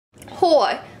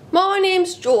Hi, my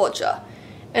name's Georgia,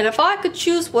 and if I could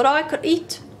choose what I could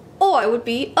eat, I would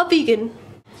be a vegan.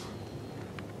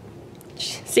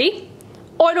 See?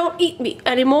 I don't eat meat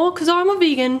anymore because I'm a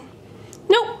vegan.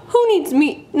 No, who needs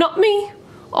meat? Not me.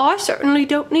 I certainly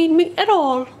don't need meat at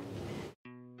all.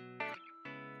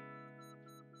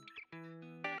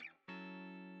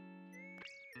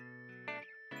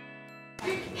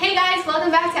 Hey guys,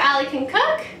 welcome back to Ally Can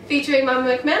Cook, featuring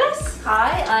Mama McManus.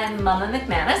 Hi, I'm Mama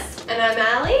McManus. And I'm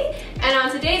Ally. And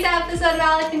on today's episode of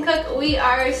Ally Can Cook, we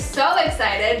are so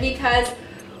excited because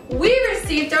we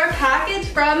received our package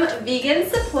from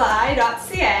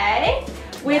Vegansupply.ca,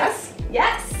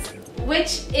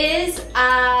 which is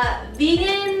a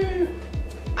vegan,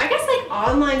 I guess, like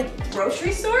online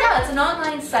grocery store? Yeah, it's an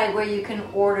online site where you can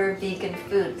order vegan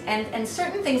foods and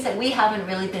certain things that we haven't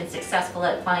really been successful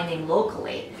at finding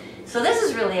locally. So this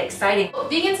is really exciting.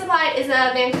 Vegansupply is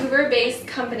a Vancouver-based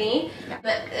company,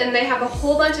 and they have a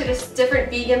whole bunch of just different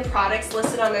vegan products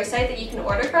listed on their site that you can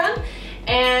order from.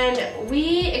 And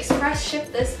we express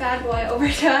shipped this bad boy over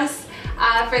to us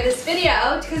for this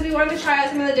video because we wanted to try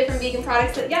out some of the different vegan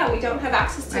products that, we don't have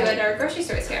access to at our grocery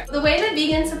stores here. The way that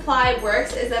Vegansupply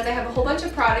works is that they have a whole bunch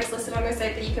of products listed on their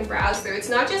site that you can browse through. It's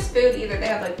not just food either, they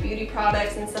have like beauty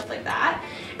products and stuff like that.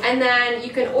 And then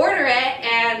you can order it,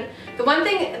 and the one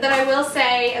thing that I will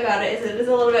say about it is it is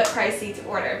a little bit pricey to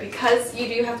order because you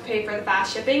do have to pay for the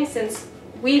fast shipping, since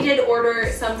we did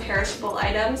order some perishable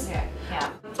items. Yeah.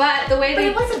 But the way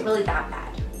it wasn't really that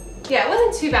bad. Yeah, it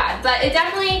wasn't too bad, but it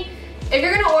definitely, if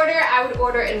you're gonna order, I would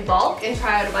order in bulk and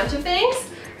try out a bunch of things,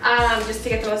 just to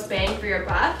get the most bang for your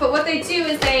buck. But what they do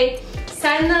is they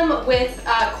send them with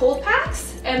cold packs,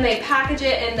 and they package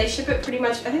it and they ship it pretty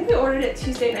much, I think we ordered it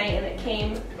Tuesday night and it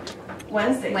came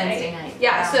Wednesday night.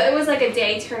 Yeah, so it was like a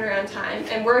day turnaround time,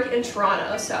 and we're in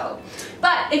Toronto, so.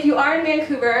 But if you are in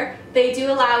Vancouver, they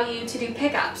do allow you to do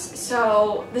pickups,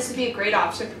 so this would be a great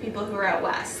option for people who are out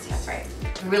west. That's right.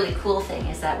 The really cool thing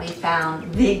is that we found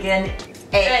vegan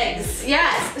eggs.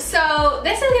 Yes, so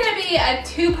this is going to be a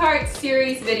two-part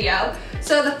series video.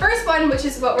 So the first one, which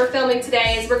is what we're filming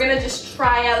today, is we're going to just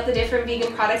try out the different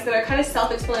vegan products that are kind of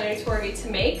self-explanatory to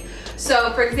make.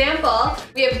 So for example,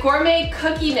 we have Gourmet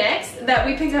cookie mix that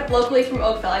we picked up locally from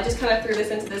Oakville. I just kind of threw this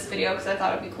into this video because I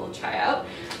thought it would be cool to try out.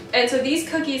 And so these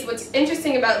cookies, what's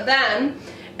interesting about them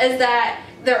is that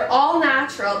they're all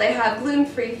natural. They have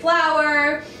gluten-free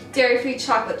flour, dairy-free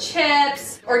chocolate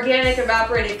chips, organic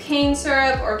evaporated cane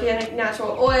syrup, organic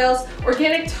natural oils,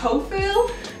 organic tofu.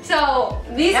 So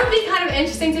these would be kind of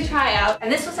interesting to try out.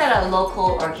 And this was at a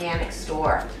local organic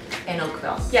store in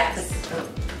Oakville. Yes. The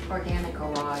Organic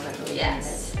Garage, I believe.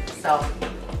 Yes. So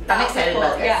I'm excited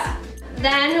about this. Yeah.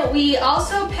 Then we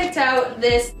also picked out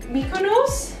this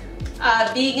Mykonos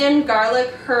vegan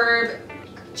garlic herb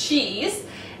cheese.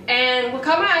 And what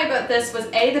caught my eye about this was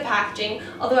the packaging,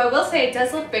 although I will say it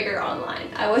does look bigger online.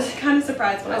 I was kind of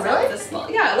surprised when I saw it this small.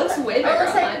 Yeah, it looks way bigger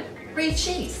online. Like brie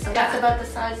cheese, so that's about the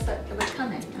size that it would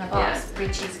come in. And I thought brie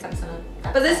cheese comes in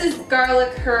that But this size. is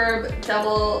garlic herb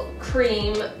double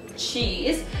cream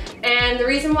cheese, and the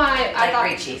reason why I thought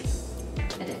brie cheese.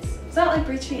 It is. It's not like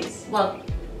brie cheese. Well,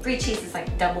 brie cheese is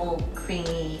like double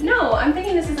creamy. No, I'm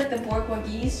thinking this is like the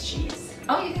Bourgognese cheese.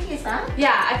 Oh, you think it's that?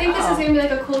 Yeah, I think this is gonna be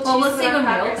like a cool cheese. Well, we'll see when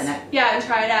we open it. Yeah, and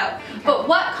try it out. Okay. But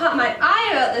what caught my eye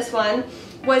about this one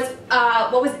was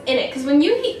what was in it. Because when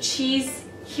you eat cheese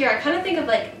here, I kind of think of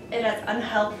like it as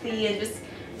unhealthy and just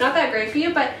not that great for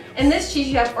you. But in this cheese,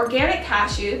 you have organic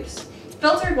cashews,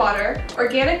 filtered water,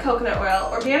 organic coconut oil,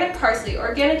 organic parsley,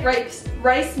 organic rice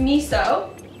miso.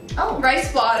 Oh,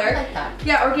 rice water. I like that.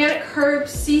 Yeah, organic herbs,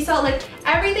 sea salt, like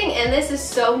everything in this is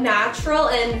so natural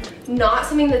and not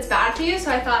something that's bad for you,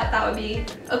 so I thought that would be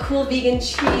a cool vegan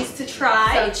cheese to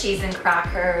try. So cheese and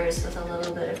crackers with a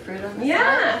little bit of fruit on the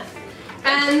side.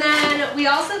 And then we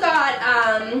also got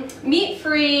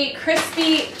meat-free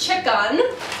crispy chicken.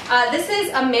 This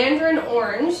is a mandarin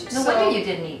orange. No wonder you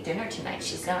didn't eat dinner tonight.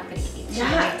 She's not going to eat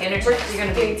dinner tonight. You're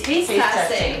going to be taste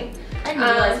testing. I didn't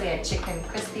realize we had chicken,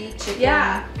 crispy chicken.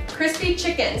 Yeah, crispy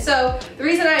chicken. So the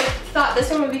reason I thought this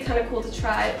one would be kind of cool to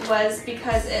try was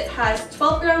because it has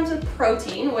 12 grams of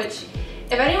protein, which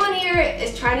if anyone here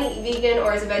is trying to eat vegan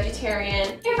or is a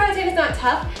vegetarian, your protein is not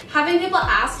tough. Having people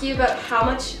ask you about how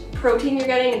much protein you're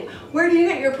getting and where do you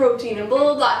get your protein and blah,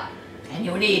 blah, blah. And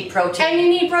you need protein. And you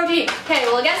need protein. Okay,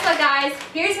 well guess what guys?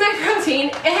 Here's my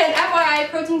protein, and FYI,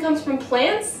 protein comes from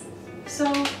plants,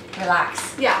 so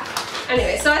relax. Yeah.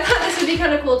 Anyway, so I thought this would be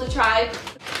kind of cool to try.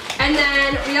 And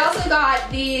then we also got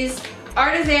these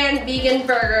Artisan vegan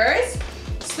burgers,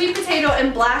 sweet potato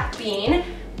and black bean.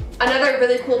 Another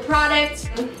really cool product.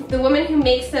 The woman who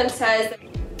makes them says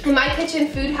In my kitchen,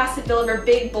 food has to deliver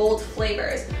big, bold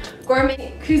flavors.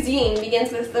 Gourmet cuisine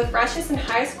begins with the freshest and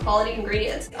highest quality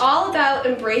ingredients. It's all about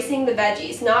embracing the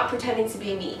veggies, not pretending to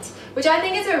be meat, which I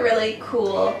think is a really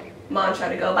cool mantra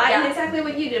to go by, and exactly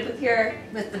what you did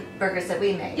with the burgers that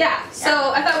we made. Yeah,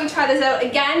 so I thought we'd try this out.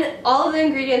 Again, all of the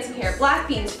ingredients in here: black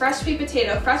beans, fresh sweet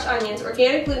potato, fresh onions,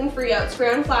 organic gluten-free oats,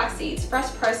 ground flax seeds,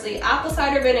 fresh parsley, apple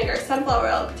cider vinegar, sunflower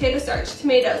oil, potato starch,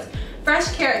 tomatoes,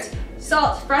 fresh carrots,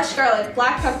 salt, fresh garlic,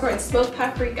 black peppercorn, smoked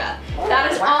paprika. That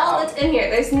is all that's in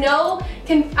here. There's no,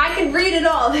 I can read it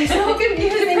all. There's no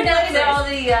confusing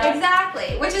flavors.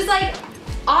 Exactly, which is like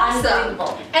awesome.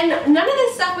 And none of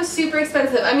this stuff was super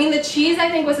expensive. I mean, the cheese I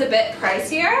think was a bit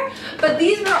pricier, but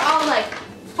these were all like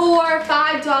 $4,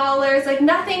 $5, like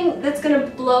nothing that's gonna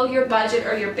blow your budget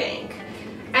or your bank.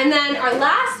 And then our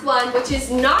last one, which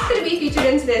is not gonna be featured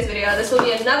in today's video, this will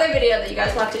be another video that you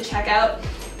guys will have to check out,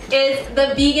 is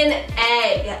the vegan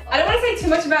egg. I don't want to say too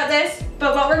much about this,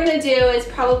 but what we're gonna do is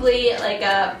probably like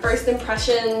a first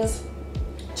impressions,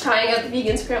 trying out the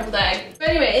vegan scrambled egg. But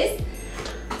anyways,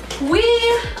 we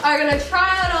are gonna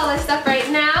try out all this stuff right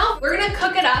now. We're gonna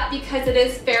cook it up because it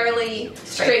is fairly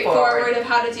straightforward of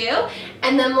how to do,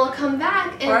 and then we'll come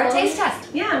back and for a taste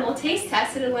test. Yeah, and we'll taste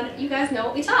test it and let you guys know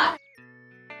what we thought.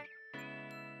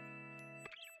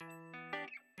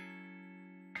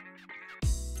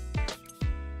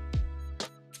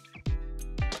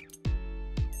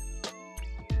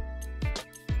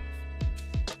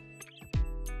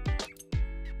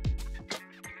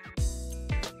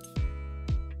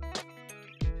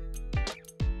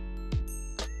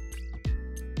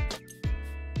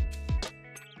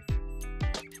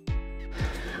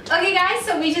 Okay guys,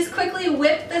 so we just quickly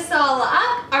whipped this all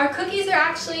up. Our cookies are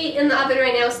actually in the oven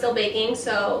right now, still baking,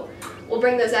 so we'll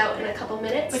bring those out in a couple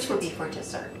minutes. Which will be for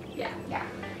dessert. Yeah. Yeah.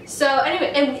 So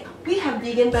anyway, and we have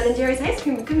vegan Ben & Jerry's ice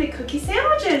cream. We can make cookie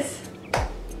sandwiches.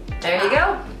 There you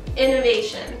go.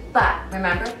 Innovation. But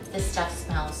remember, this stuff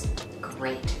smells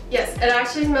great. Yes, it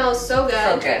actually smells so good.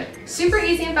 So good. Super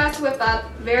easy and fast to whip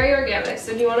up, very organic.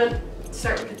 So do you want to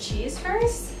start with the cheese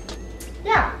first?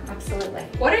 Yeah, absolutely.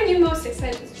 What are you most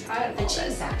excited to try out of The all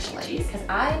cheese, this? actually, because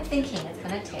I'm thinking it's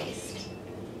gonna taste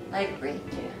like brie.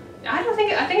 Yeah. I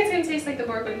think it's gonna taste like the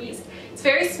board cookies. It's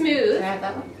very smooth. Can I have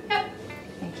that one? Yep.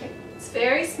 Thank you. It's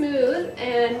very smooth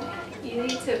and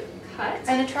easy to cut.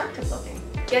 And attractive looking.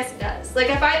 Yes, it does. Like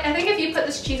I think if you put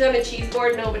this cheese on a cheese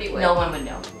board, nobody would. No one would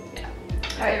know. Yeah.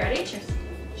 All right, ready? Cheers.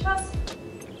 Cheers.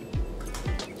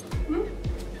 Mmm.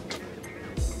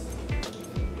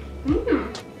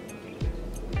 Mmm.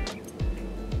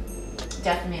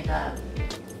 Definitely the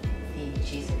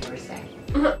cheese that you were saying.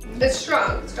 It's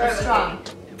strong. It's strong.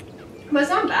 But it's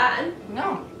not bad.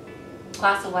 No.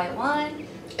 Glass of white wine.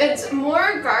 It's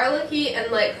more garlicky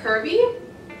and like herby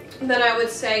than I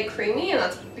would say creamy, and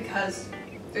that's because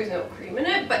there's no cream in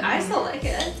it, but I still like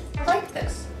it. I like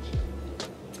this.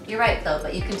 You're right though,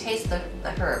 but you can taste the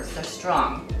herbs. They're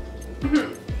strong.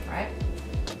 Right?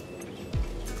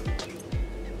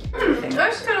 I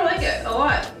actually kind of like it a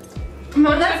lot.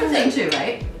 Well, that's the thing too,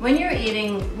 right? When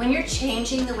you're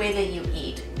changing the way that you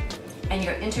eat and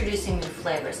you're introducing new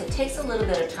flavors, it takes a little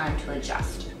bit of time to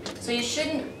adjust. So you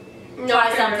shouldn't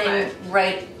try something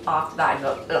right off the bat and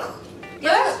go, ugh.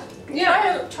 Yeah.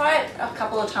 Try it a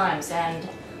couple of times, and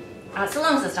so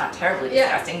long as it's not terribly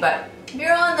disgusting, but if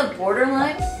you're on the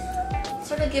borderline,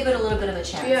 sort of give it a little bit of a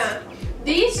chance. Yeah.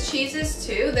 These cheeses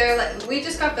too, they're like, we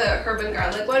just got the herb and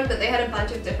garlic one, but they had a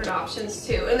bunch of different options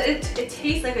too. And it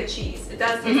tastes like a cheese. It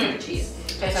does taste like a cheese.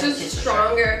 It's just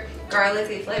stronger,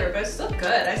 garlicky flavor, but it's still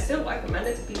good. I still recommend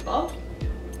it to people.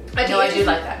 I do like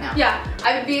that now. Yeah,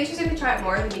 I would be interested to try it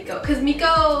more than Miko. Because Miko,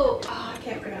 oh, I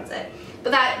can't pronounce it.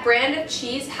 But that brand of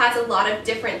cheese has a lot of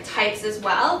different types as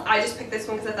well. I just picked this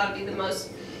one because I thought it'd be the most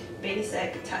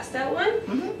basic test out one.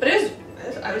 But it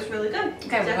was really good.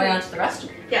 Okay, we're going on to the rest.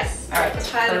 Yes. All right. Let's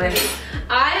try them.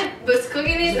 I was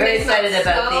cooking these. Very excited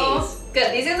about these.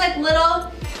 Good. These are like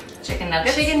little chicken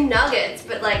nuggets. Chicken nuggets,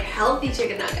 but like healthy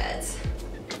chicken nuggets.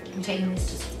 I'm taking these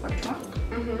to support tomorrow.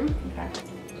 Okay.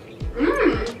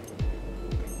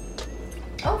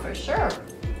 Oh, for sure.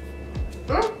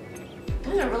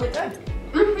 These are really good.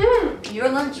 Your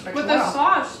lunch for with tomorrow. The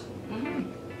sauce.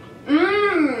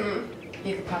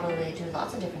 You could probably do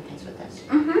lots of different things with this.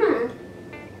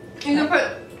 You can put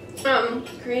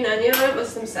green onion on it with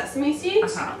some sesame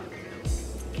seeds.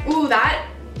 Ooh, that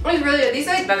was really good. These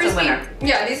are like That's a winner.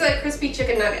 Yeah, these are like crispy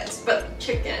chicken nuggets, but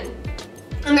chicken.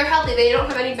 And they're healthy. They don't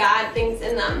have any bad things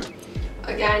in them.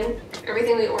 Again,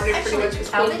 everything we ordered pretty much was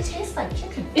clean. They taste like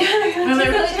chicken. Yeah, they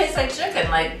really taste like chicken,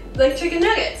 like chicken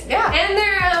nuggets. Yeah. And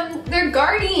they're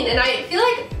Gardein, and I feel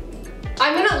like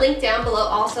I'm gonna link down below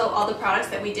also all the products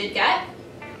that we did get.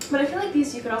 But I feel like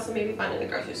these you could also maybe find in a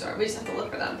grocery store. We just have to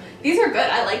look for them. These are good.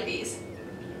 I like these.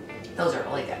 Those are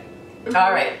really good.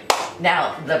 All right,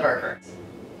 now the burger.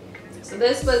 So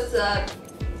this was the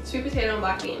sweet potato and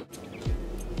black bean.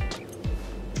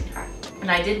 And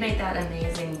I did make that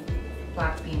amazing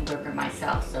black bean burger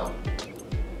myself, so.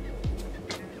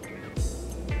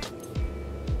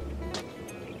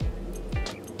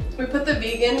 We put the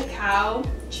vegan cow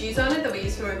cheese on it that we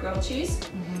use for our grilled cheese,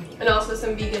 and also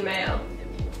some vegan mayo.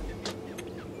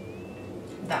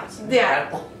 That's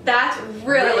incredible. That's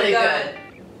really good.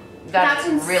 That's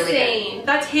insane. Really good.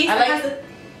 That taste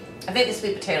I think the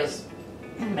sweet potatoes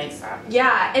makes that.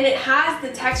 Yeah, and it has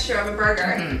the texture of a burger,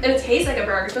 and it tastes like a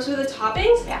burger, especially with the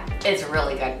toppings. Yeah, it's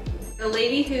really good. The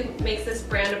lady who makes this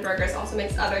brand of burgers also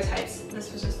makes other types.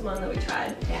 This was just the one that we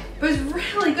tried. Yeah. But it was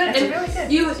really good. It's really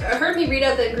good. You heard me read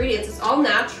out the ingredients. It's all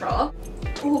natural.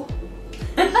 Ooh.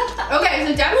 Okay,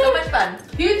 so definitely so much fun.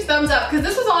 Huge thumbs up, because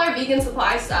this was all our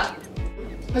Vegansupply stuff.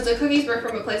 Because the cookies were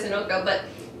from a place in Oakville, but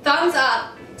thumbs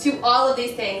up to all of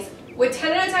these things. Would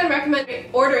 10 out of 10 recommend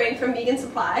ordering from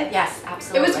Vegansupply. Yes,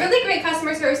 absolutely. It was really great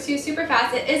customer service too, super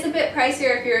fast. It is a bit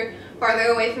pricier if you're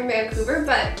farther away from Vancouver,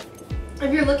 but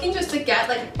if you're looking just to get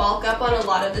like bulk up on a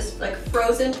lot of this like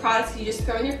frozen products you just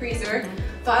throw in your freezer,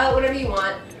 thaw out whatever you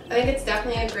want, I think it's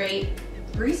definitely a great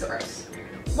resource.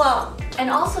 Well, and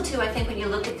also too, I think when you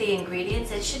look at the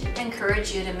ingredients, it should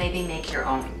encourage you to maybe make your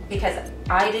own. Because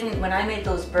when I made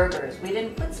those burgers, we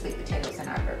didn't put sweet potatoes in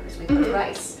our burgers, we put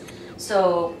rice.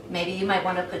 So maybe you might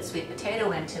want to put sweet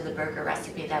potato into the burger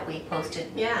recipe that we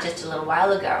posted just a little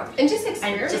while ago. And just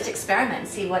experiment. And just experiment and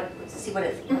see what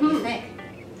you think.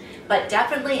 But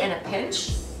definitely in a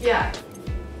pinch. Yeah.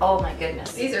 Oh my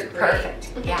goodness. These are great.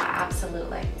 Perfect. Yeah,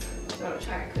 absolutely. Do you want to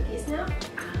try our cookies now?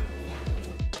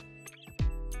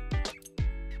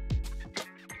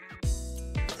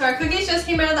 So our cookies just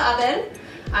came out of the oven.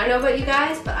 I don't know about you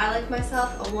guys, but I like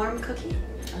myself a warm cookie.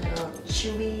 A little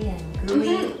chewy and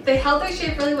gooey. They held their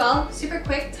shape really well. Super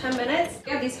quick, 10 minutes.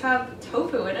 Yeah, these have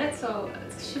tofu in it, so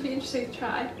it should be interesting to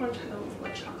try. I want to try them with more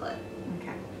chocolate.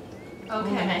 Okay. Okay.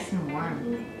 Ooh, nice and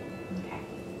warm.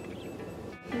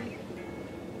 Okay.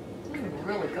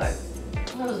 Really good.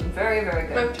 That was very, very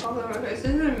good. I'm talking about this.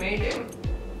 This is amazing.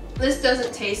 This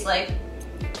doesn't taste like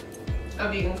a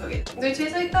vegan cookie. They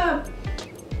taste like the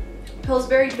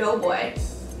Pillsbury Doughboy.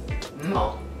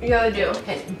 No. You gotta do. It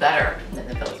tastes better than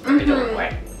the Pillsbury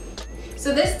Doughboy.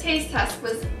 So this taste test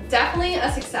was definitely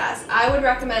a success. I would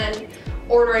recommend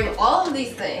ordering all of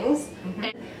these things.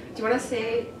 And do you want to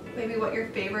say maybe what your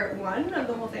favorite one of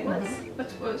the whole thing was?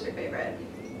 What was your favorite?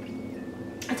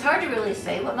 It's hard to really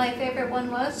say what my favorite one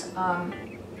was.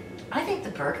 I think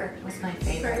the burger was my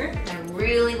favorite. I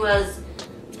really was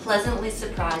pleasantly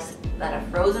surprised that a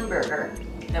frozen burger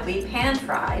that we pan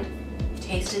fried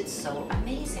tasted so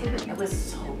amazing. It was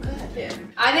so good. Yeah.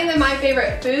 I think that my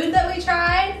favorite food that we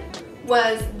tried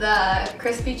was the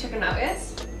crispy chicken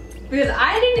nuggets, because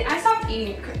I stopped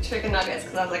eating chicken nuggets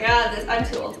because I was like, I'm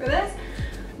too old for this.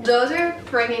 Those are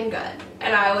friggin' good,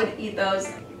 and I would eat those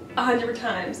 100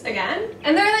 times again.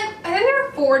 And they're like, I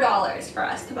think they were $4 for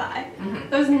us to buy.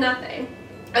 That was nothing.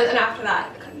 And then after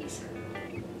that, cookies.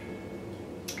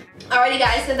 Alrighty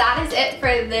guys, so that is it for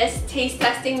this taste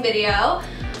testing video.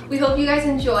 We hope you guys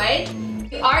enjoyed.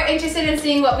 If you are interested in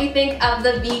seeing what we think of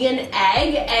the vegan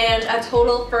egg and a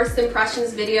total first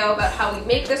impressions video about how we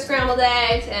make the scrambled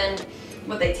eggs and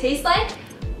what they taste like,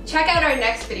 check out our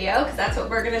next video, because that's what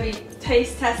we're going to be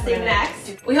taste testing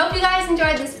next. We hope you guys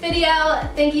enjoyed this video.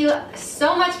 Thank you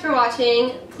so much for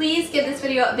watching. Please give this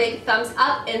video a big thumbs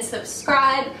up and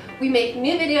subscribe. We make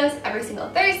new videos every single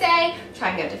Thursday,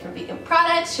 trying out different vegan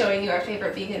products, showing you our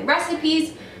favorite vegan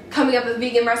recipes, coming up with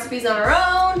vegan recipes on our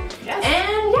own. Yes.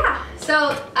 And yeah,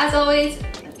 so as always,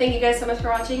 thank you guys so much for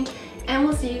watching, and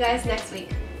we'll see you guys next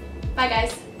week. Bye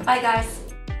guys. Bye guys.